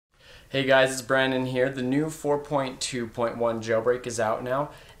Hey guys, it's Brandon here. The new 4.2.1 jailbreak is out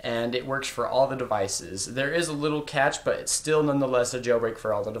now, and it works for all the devices. There is a little catch, but it's still nonetheless a jailbreak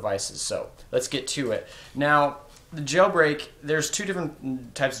for all the devices, so let's get to it. Now, the jailbreak, there's two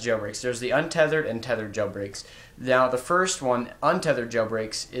different types of jailbreaks. There's the untethered and tethered jailbreaks. Now, the first one, untethered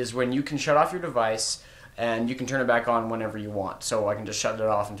jailbreaks, is when you can shut off your device and you can turn it back on whenever you want. So I can just shut it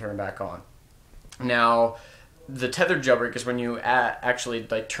off and turn it back on. Now, the tethered jailbreak is when you actually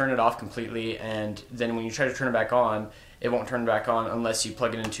turn it off completely, and then when you try to turn it back on, it won't turn it back on unless you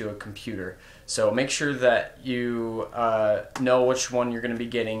plug it into a computer. So make sure that you know which one you're going to be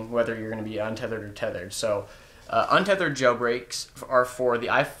getting, whether you're going to be untethered or tethered. So untethered jailbreaks are for the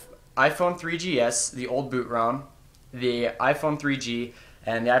iPhone 3GS, the old bootrom, the iPhone 3G,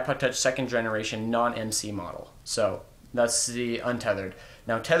 and the iPod Touch 2nd generation non-MC model. So that's the untethered.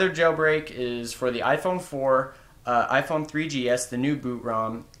 Now, tethered jailbreak is for the iPhone 4, iPhone 3GS, the new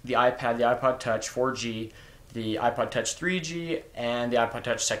bootrom, the iPad, the iPod Touch 4G, the iPod Touch 3G, and the iPod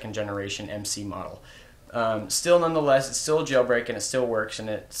Touch 2nd generation MC model. Still, nonetheless, it's still a jailbreak and it still works and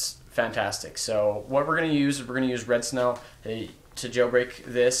it's fantastic. So what we're going to use is we're going to use redsnow to jailbreak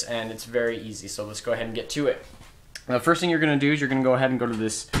this, and it's very easy. So let's go ahead and get to it. The first thing you're going to do is you're going to go ahead and go to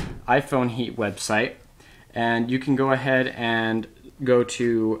this iPhone Heat website, and you can go ahead and go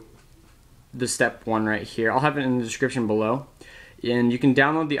to the step 1 right here. I'll have it in the description below. And you can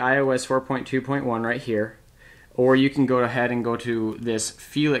download the iOS 4.2.1 right here, or you can go ahead and go to this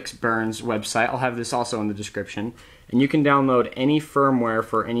Felix Burns website. I'll have this also in the description. And you can download any firmware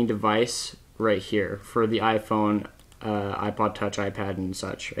for any device right here for the iPhone, iPod Touch, iPad, and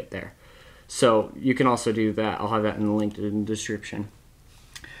such right there. So you can also do that. I'll have that in the link in the description.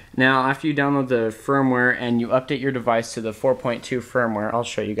 Now, after you download the firmware and you update your device to the 4.2 firmware, I'll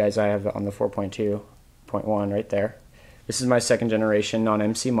show you guys. I have it on the 4.2.1 right there. This is my 2nd generation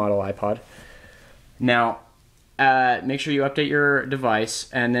non-MC model iPod. Now, make sure you update your device,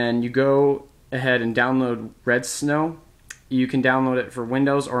 and then you go ahead and download redsnow. You can download it for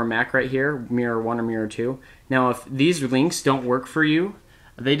Windows or Mac right here, Mirror 1 or Mirror 2. Now, if these links don't work for you,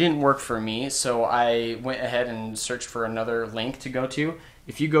 they didn't work for me, so I went ahead and searched for another link to go to.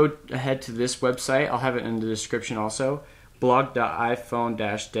 If you go ahead to this website, I'll have it in the description also,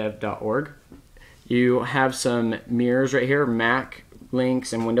 blog.iphone-dev.org. You have some mirrors right here, Mac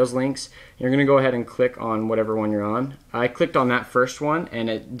links and Windows links. You're going to go ahead and click on whatever one you're on. I clicked on that first one, and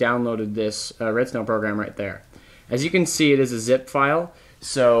it downloaded this redsnow program right there. As you can see, it is a zip file.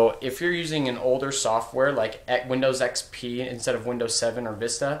 So if you're using an older software like Windows XP instead of Windows 7 or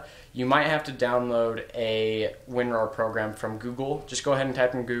Vista, you might have to download a WinRAR program from Google. Just go ahead and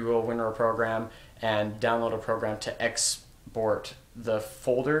type in Google WinRAR program and download a program to export the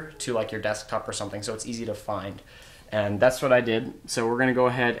folder to like your desktop or something, so it's easy to find. And that's what I did. So we're going to go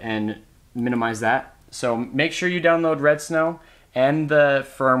ahead and minimize that. So make sure you download redsnow and the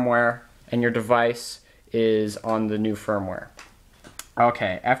firmware, and your device is on the new firmware.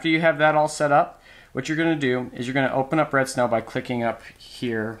 Okay, after you have that all set up, what you're going to do is you're going to open up redsnow by clicking up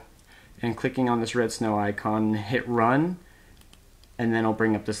here and clicking on this redsnow icon, hit run, and then it'll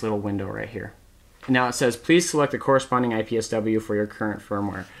bring up this little window right here. Now it says please select the corresponding IPSW for your current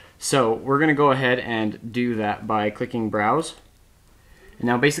firmware. So we're going to go ahead and do that by clicking browse. And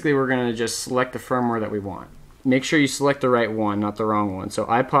now basically we're going to just select the firmware that we want. Make sure you select the right one, not the wrong one. So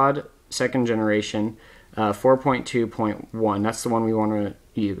iPod 2nd generation 4.2.1, that's the one we want to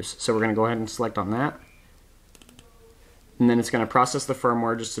use. So we're going to go ahead and select on that. And then it's going to process the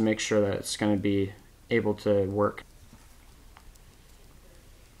firmware just to make sure that it's going to be able to work.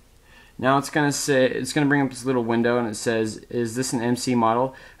 Now it's going to bring up this little window, and it says, is this an MC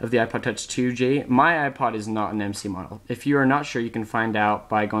model of the iPod Touch 2G? My iPod is not an MC model. If you are not sure, you can find out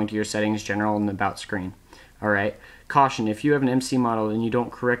by going to your settings, general, and the about screen. Alright, caution, if you have an MC model and you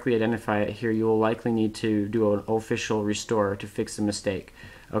don't correctly identify it here, you will likely need to do an official restore to fix the mistake.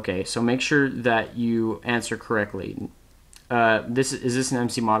 Okay, so make sure that you answer correctly. Is this an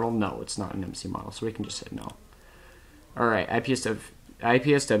MC model? No, it's not an MC model, so we can just say no. Alright,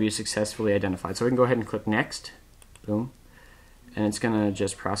 IPSW successfully identified. So we can go ahead and click next. Boom. And it's going to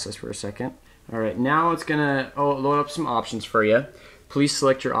just process for a second. Alright, now it's going to load up some options for you. Please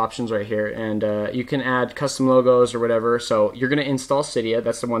select your options right here, and you can add custom logos or whatever. So you're going to install Cydia.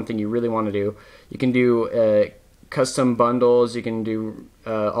 That's the one thing you really want to do. You can do custom bundles. You can do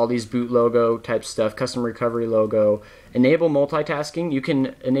all these boot logo type stuff, custom recovery logo. Enable multitasking. You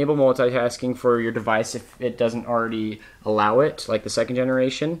can enable multitasking for your device if it doesn't already allow it, like the second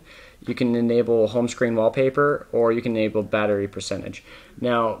generation. You can enable home screen wallpaper, or you can enable battery percentage.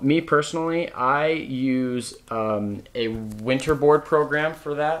 Now, me personally, I use a winter board program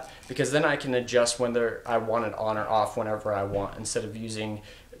for that, because then I can adjust whether I want it on or off whenever I want, instead of using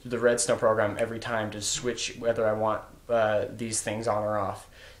the redsnow program every time to switch whether I want these things on or off.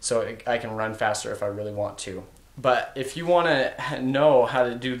 So I can run faster if I really want to. But if you want to know how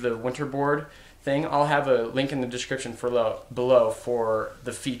to do the winter board thing, I'll have a link in the description below for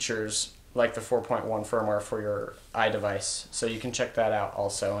the features like the 4.1 firmware for your iDevice. So you can check that out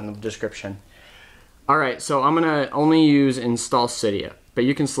also in the description. Alright, so I'm going to only use install Cydia, but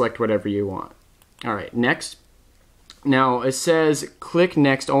you can select whatever you want. Alright, next. Now it says click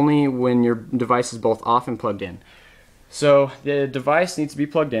next only when your device is both off and plugged in. So the device needs to be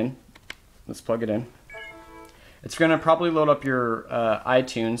plugged in. Let's plug it in. It's going to probably load up your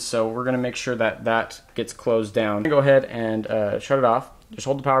iTunes, so we're going to make sure that that gets closed down. Go ahead and shut it off. Just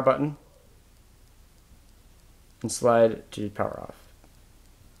hold the power button and slide to power off.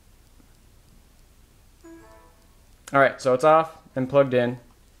 Alright, so it's off and plugged in,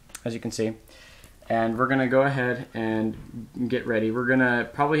 as you can see. And we're going to go ahead and get ready. We're going to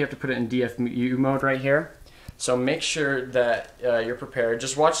probably have to put it in Dfu mode right here. So make sure that you're prepared.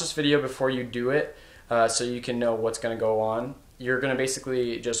 Just watch this video before you do it. So you can know what's going to go on. You're going to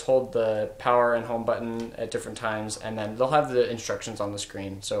basically just hold the power and home button at different times, and then they'll have the instructions on the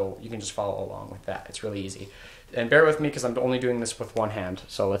screen, so you can just follow along with that. It's really easy. And bear with me because I'm only doing this with one hand,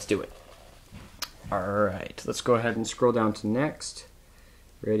 so let's do it. Alright, let's go ahead and scroll down to next.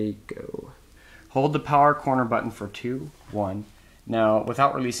 Ready, go. Hold the power corner button for 2, 1. Now,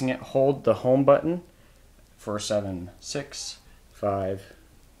 without releasing it, hold the home button for 7, 6, 5,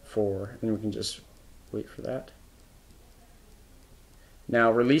 4, and then we can just wait for that. Now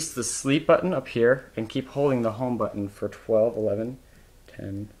release the sleep button up here and keep holding the home button for 12, 11,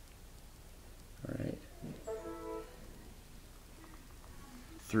 10. Alright.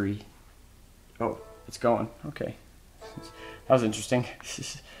 3. Oh, it's going. Okay. That was interesting.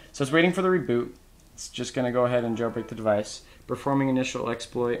 So it's waiting for the reboot. It's just going to go ahead and jailbreak the device. Performing initial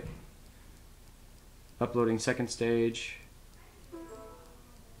exploit. Uploading second stage.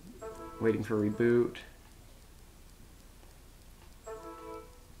 Waiting for reboot,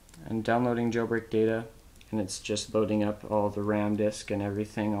 and downloading jailbreak data, and it's just loading up all the RAM disk and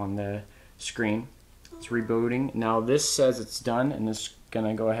everything on the screen. It's rebooting. Now this says it's done, and it's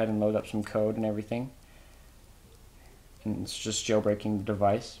gonna go ahead and load up some code and everything, and it's just jailbreaking the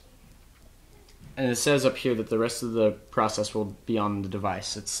device. And it says up here that the rest of the process will be on the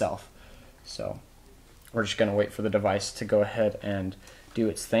device itself, so we're just gonna wait for the device to go ahead and do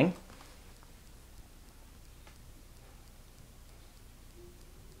its thing.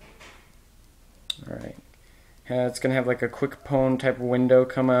 Alright, it's going to have like a quick pwn type of window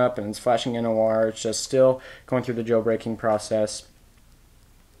come up, and it's flashing NOR. It's just still going through the jailbreaking process.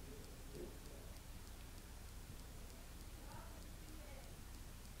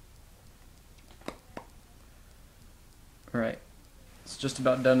 Alright, it's just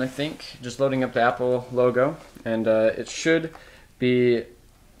about done, I think. Just loading up the Apple logo, and it should be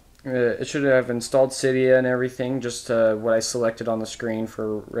it should have installed Cydia and everything, just what I selected on the screen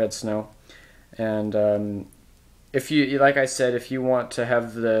for redsnow. And if you, like I said, if you want to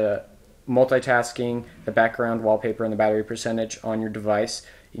have the multitasking, the background wallpaper, and the battery percentage on your device,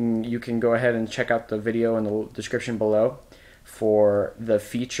 you can go ahead and check out the video in the description below for the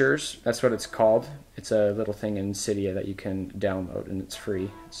features. That's what it's called. It's a little thing in Cydia that you can download, and it's free,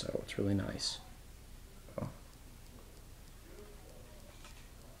 so it's really nice.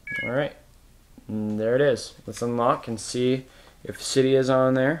 Alright, there it is. Let's unlock and see if Cydia is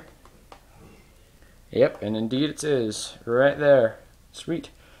on there. Yep, and indeed it is. Right there. Sweet.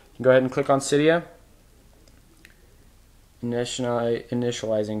 You can go ahead and click on Cydia.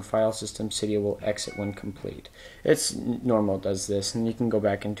 Initializing file system. Cydia will exit when complete. It's normal, it does this, and you can go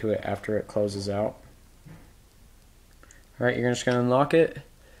back into it after it closes out. Alright, you're just going to unlock it.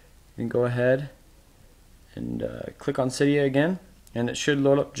 And go ahead and click on Cydia again. And it should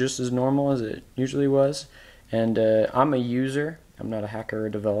load up just as normal as it usually was. And I'm a user. I'm not a hacker or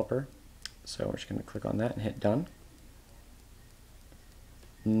a developer. So we're just going to click on that and hit done.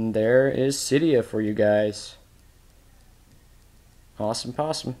 And there is Cydia for you guys. Awesome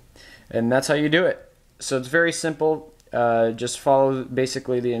possum. And that's how you do it. So it's very simple. Just follow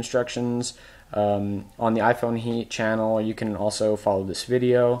basically the instructions on the iPhone Heat channel. You can also follow this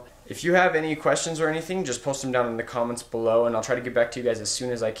video. if you have any questions or anything, just post them down in the comments below, and I'll try to get back to you guys as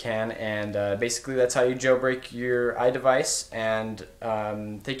soon as I can. And basically, that's how you jailbreak your iDevice. And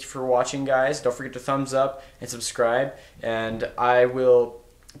thank you for watching, guys. Don't forget to thumbs up and subscribe. And I will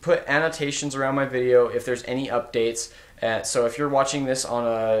put annotations around my video if there's any updates. So if you're watching this on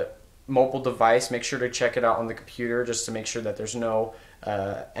a mobile device, make sure to check it out on the computer just to make sure that there's no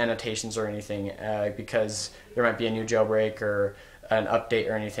annotations or anything, because there might be a new jailbreak or an update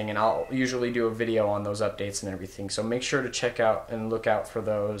or anything, and I'll usually do a video on those updates and everything. So make sure to check out and look out for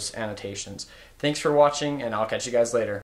those annotations. Thanks for watching, and I'll catch you guys later.